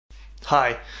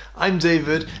Hi, I'm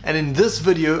David, and in this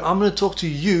video I'm going to talk to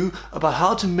you about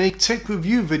how to make tech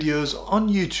review videos on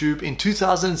YouTube in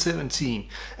 2017,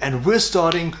 and we're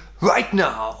starting right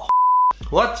now.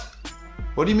 What?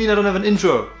 What do you mean I don't have an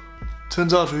intro?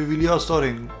 Turns out we really are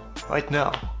starting right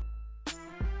now.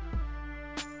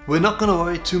 We're not going to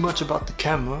worry too much about the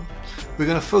camera. We're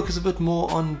going to focus a bit more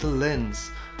on the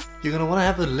lens. You're going to want to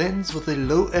have a lens with a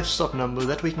low f-stop number,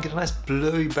 that way you can get a nice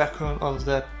blurry background of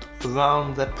that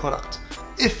around that product.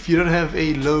 If you don't have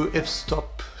a low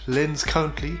f-stop lens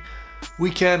currently, we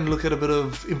can look at a bit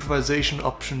of improvisation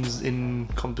options in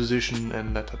composition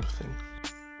and that type of thing.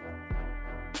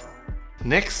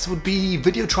 Next would be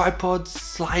video tripods,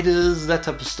 sliders, that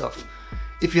type of stuff.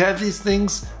 If you have these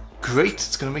things, great,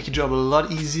 it's going to make your job a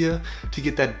lot easier to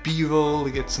get that b-roll,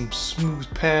 to get some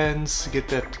smooth pans, to get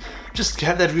that, just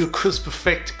have that real crisp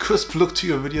effect, crisp look to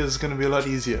your videos is going to be a lot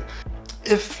easier.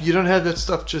 If you don't have that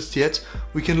stuff just yet,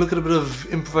 we can look at a bit of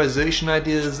improvisation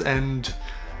ideas, and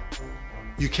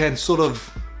you can sort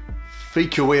of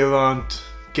fake your way around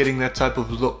getting that type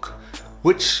of look,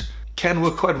 which can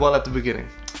work quite well at the beginning.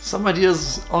 Some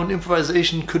ideas on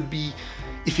improvisation could be,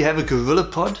 if you have a gorilla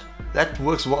pod, that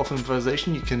works well for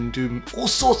improvisation. You can do all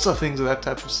sorts of things with that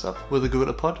type of stuff with a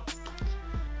gorilla pod.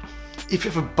 If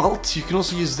you have a bolt, you can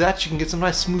also use that. You can get some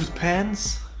nice smooth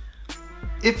pans.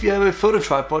 If you have a photo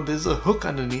tripod, there's a hook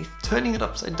underneath. Turning it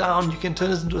upside down, you can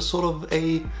turn this into a sort of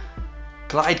a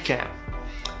glide cam,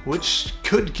 which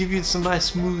could give you some nice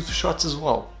smooth shots as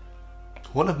well.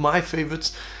 One of my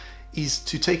favorites is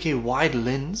to take a wide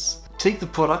lens, take the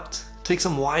product, take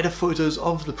some wider photos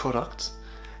of the product,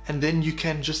 and then you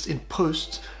can just in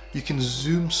post, you can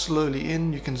zoom slowly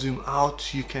in, you can zoom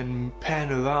out, you can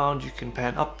pan around, you can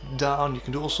pan up, down, you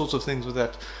can do all sorts of things with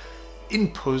that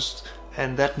in post,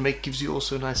 and that gives you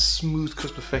also a nice smooth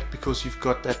crisp effect because you've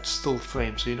got that still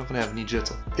frame, so you're not going to have any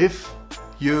jitter. If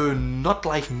you're not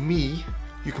like me,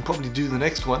 you can probably do the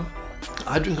next one.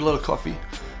 I drink a lot of coffee,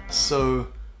 so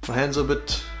my hands are a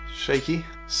bit shaky,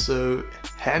 so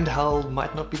handheld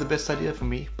might not be the best idea for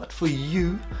me, but for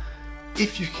you,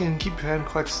 if you can keep your hand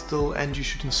quite still and you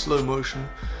shoot in slow motion,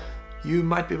 you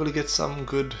might be able to get some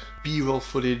good B-roll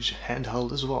footage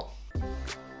handheld as well.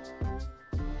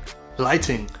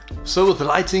 Lighting. So with the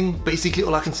lighting, basically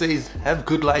all I can say is have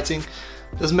good lighting.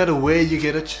 Doesn't matter where you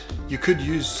get it. You could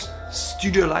use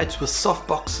studio lights with soft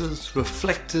boxes,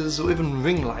 reflectors, or even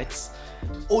ring lights.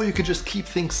 Or you could just keep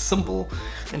things simple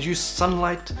and use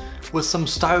sunlight with some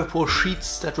styrofoam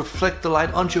sheets that reflect the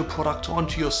light onto your product or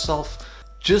onto yourself.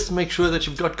 Just make sure that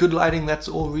you've got good lighting. That's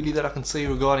all really that I can say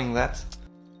regarding that.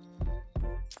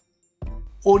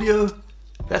 Audio,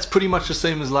 that's pretty much the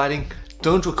same as lighting.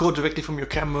 Don't record directly from your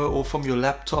camera or from your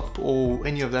laptop or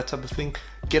any of that type of thing.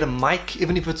 Get a mic,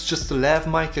 even if it's just a lav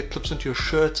mic that clips onto your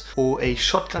shirt, or a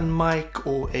shotgun mic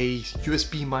or a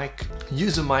USB mic.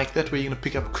 Use a mic, that way you're going to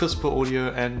pick up crisper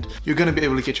audio and you're going to be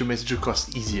able to get your message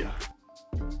across easier.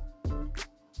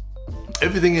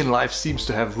 Everything in life seems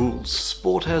to have rules.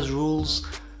 Sport has rules,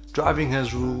 driving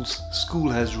has rules,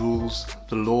 school has rules,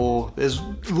 the law,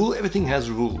 everything has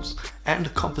rules,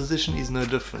 and composition is no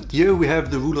different. Here we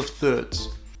have the rule of thirds.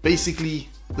 Basically,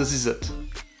 this is it.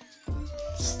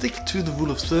 Stick to the rule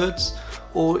of thirds,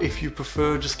 or if you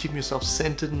prefer, just keep yourself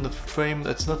centered in the frame.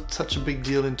 That's not such a big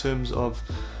deal in terms of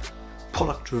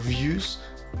product reviews.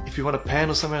 If you want to pan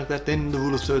or something like that, then the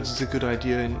rule of thirds is a good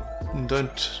idea, and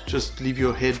don't just leave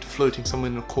your head floating somewhere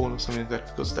in a corner or something like that,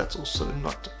 because that's also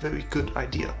not a very good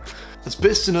idea. It's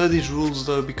best to know these rules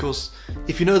though, because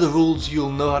if you know the rules,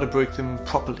 you'll know how to break them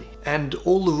properly. And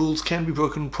all the rules can be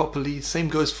broken properly. Same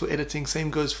goes for editing, same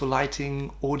goes for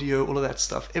lighting, audio, all of that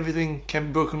stuff. Everything can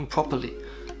be broken properly.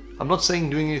 I'm not saying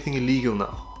doing anything illegal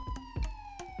now.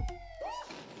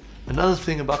 Another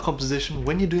thing about composition,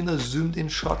 when you're doing those zoomed in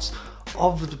shots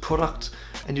of the product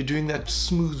and you're doing that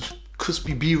smooth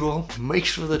crispy b-roll, make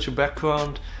sure that your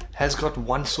background has got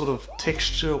one sort of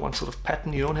texture, one sort of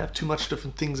pattern. You don't have too much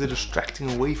different things that are distracting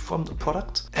away from the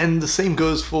product. And the same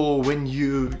goes for when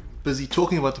you're busy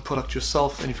talking about the product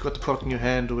yourself and you've got the product in your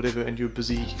hand or whatever and you're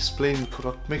busy explaining the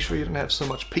product. Make sure you don't have so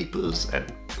much papers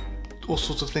and all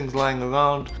sorts of things lying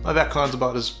around. My background's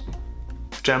about as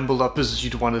jumbled up as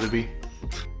you'd want it to be.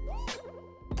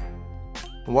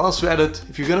 Whilst we're at it,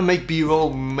 if you're going to make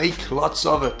b-roll, make lots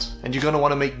of it, and you're going to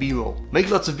want to make b-roll. Make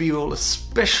lots of b-roll,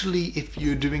 especially if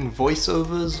you're doing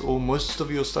voiceovers, or most of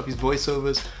your stuff is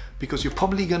voiceovers, because you're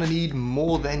probably going to need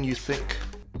more than you think.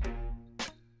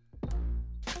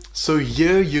 So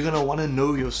here, you're going to want to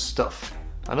know your stuff.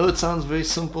 I know it sounds very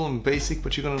simple and basic,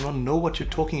 but you're going to want to know what you're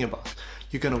talking about.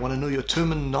 You're going to want to know your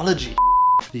terminology.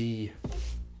 The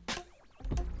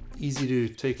easy to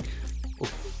take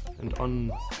off and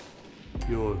on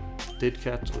your dead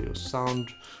cat or your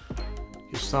sound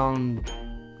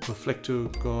reflector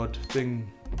guard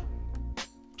thing,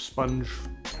 sponge,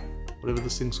 whatever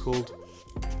this thing's called.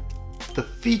 The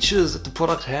features that the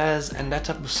product has and that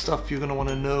type of stuff you're going to want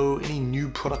to know, any new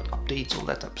product updates, all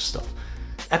that type of stuff.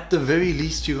 At the very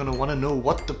least, you're going to want to know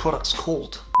what the product's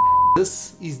called.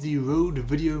 This is the Rode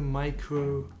Video Mic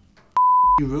Pro.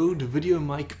 The Rode Video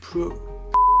Mic Pro.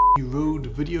 The Rode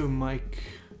Video Mic.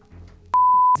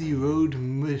 The Rode.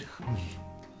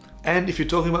 And if you're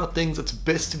talking about things, it's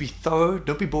best to be thorough.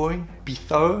 Don't be boring. Be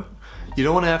thorough. You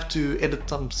don't want to have to edit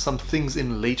some things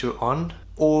in later on.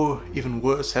 Or even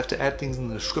worse, have to add things in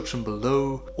the description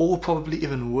below, or probably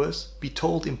even worse, be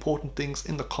told important things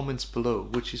in the comments below,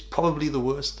 which is probably the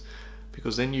worst,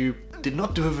 because then you did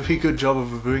not do a very good job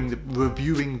of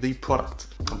reviewing the product.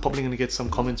 I'm probably going to get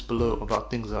some comments below about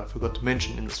things that I forgot to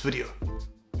mention in this video.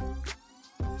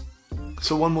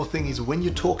 So one more thing is, when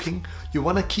you're talking, you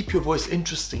want to keep your voice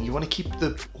interesting. You want to keep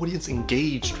the audience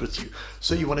engaged with you.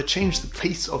 So you want to change the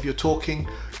pace of your talking.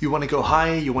 You want to go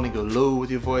high, you want to go low with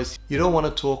your voice. You don't want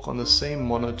to talk on the same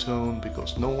monotone,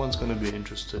 because no one's going to be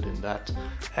interested in that.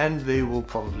 And they will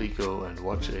probably go and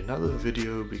watch another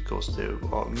video, because there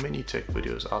are many tech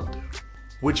videos out there.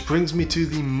 Which brings me to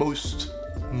the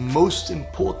most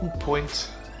important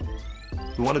point.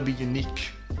 You want to be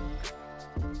unique.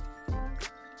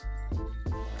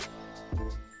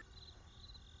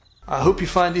 I hope you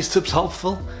find these tips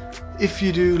helpful. If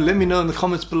you do, let me know in the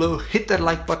comments below. Hit that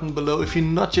like button below. If you're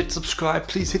not yet subscribed,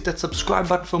 please hit that subscribe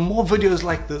button for more videos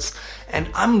like this. And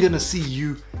I'm gonna see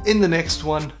you in the next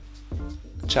one.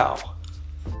 Ciao.